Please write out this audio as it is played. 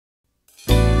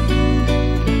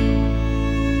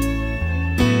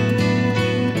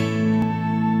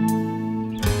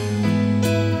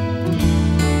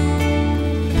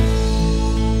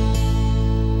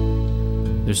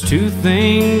There's two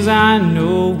things I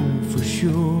know for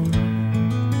sure.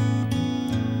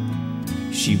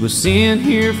 She was sent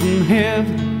here from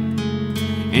heaven,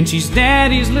 and she's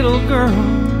Daddy's little girl.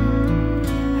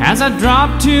 As I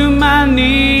drop to my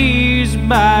knees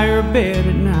by her bed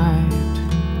at night,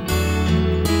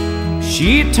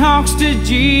 she talks to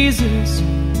Jesus,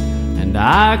 and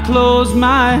I close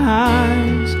my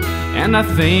eyes, and I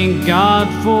thank God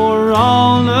for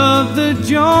all of the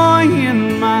joy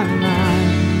in my life.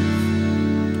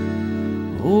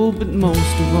 Oh, but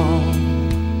most of all,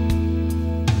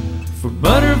 for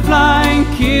butterfly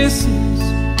kisses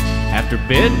after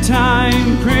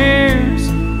bedtime prayers,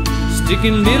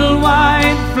 sticking little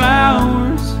white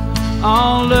flowers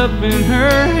all up in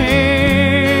her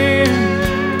hair.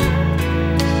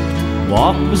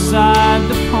 Walk beside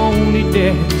the pony,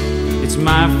 Dad, it's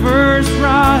my first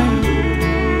ride.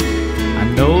 I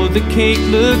know the cake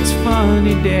looks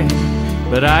funny, Dad,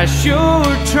 but I sure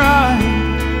tried.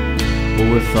 But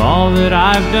with all that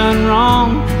I've done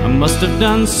wrong, I must have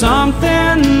done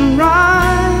something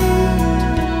right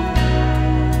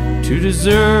to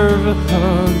deserve a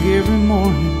hug every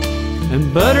morning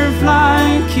and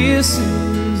butterfly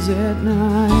kisses at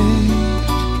night.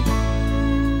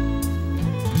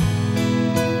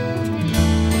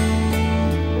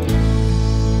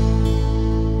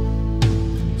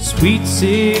 Sweet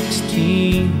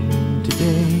 16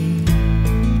 today,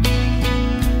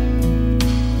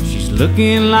 she's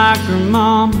looking like her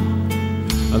mama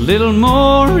a little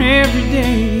more every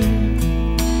day.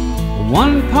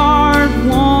 One part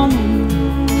woman,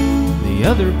 the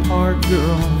other part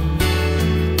girl,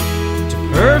 to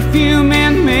perfume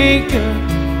and makeup,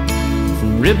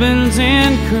 from ribbons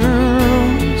and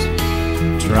curls,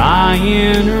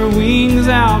 trying her wings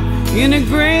out in a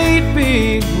great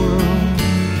big world.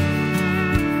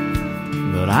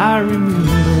 But I remember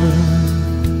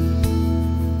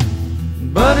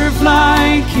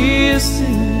butterfly kisses.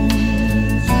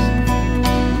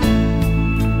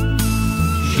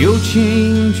 She'll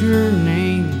change her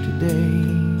name today.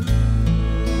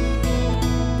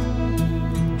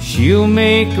 She'll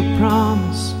make a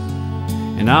promise,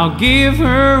 and I'll give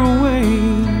her away.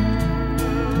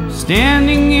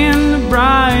 Standing in the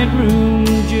bride room,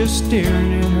 just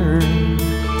staring at her,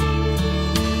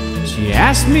 she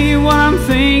asked me what I'm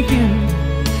thinking.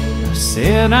 I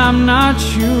said I'm not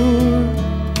sure.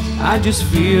 I just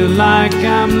feel like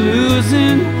I'm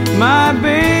losing my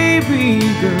baby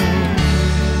girl.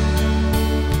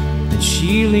 And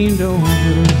she leaned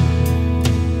over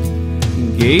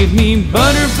and gave me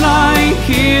butterfly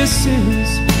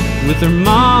kisses with her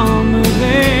mama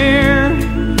there,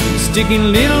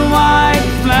 sticking little white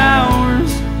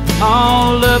flowers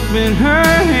all up in her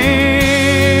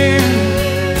hair.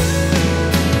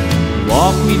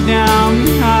 Walk me down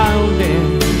the aisle,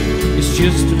 Dad, it's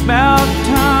just about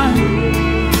time.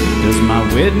 Does my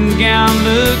wedding gown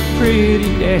look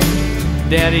pretty, Dad?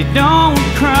 Daddy, don't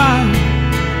cry.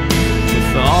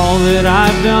 With all that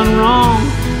I've done wrong,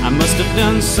 I must have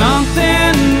done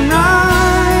something right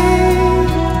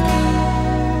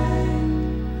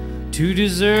to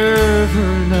deserve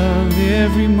her love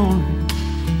every morning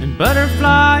and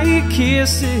butterfly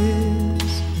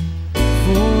kisses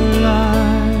for